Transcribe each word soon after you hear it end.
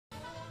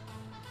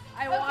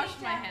I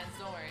washed my hands,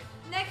 don't worry.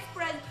 Next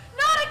bread.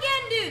 Not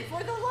again, dude!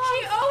 For the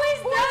lumps! She always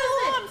For does the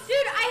this! lumps.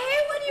 Dude, I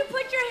hate when you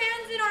put your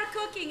hands in our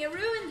cooking. It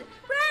ruins it.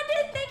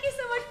 Brandon, thank you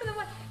so much for the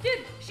one.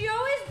 Dude, she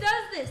always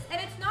does this,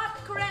 and it's not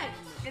correct.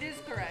 It is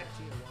correct.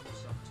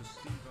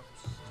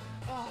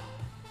 Oh.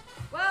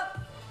 Well,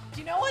 do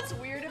you know what's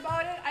weird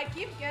about it? I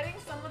keep getting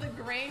some of the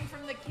grain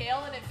from the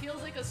kale, and it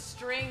feels like a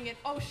string. And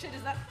oh shit,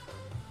 is that...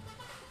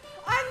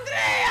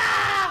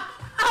 Andrea!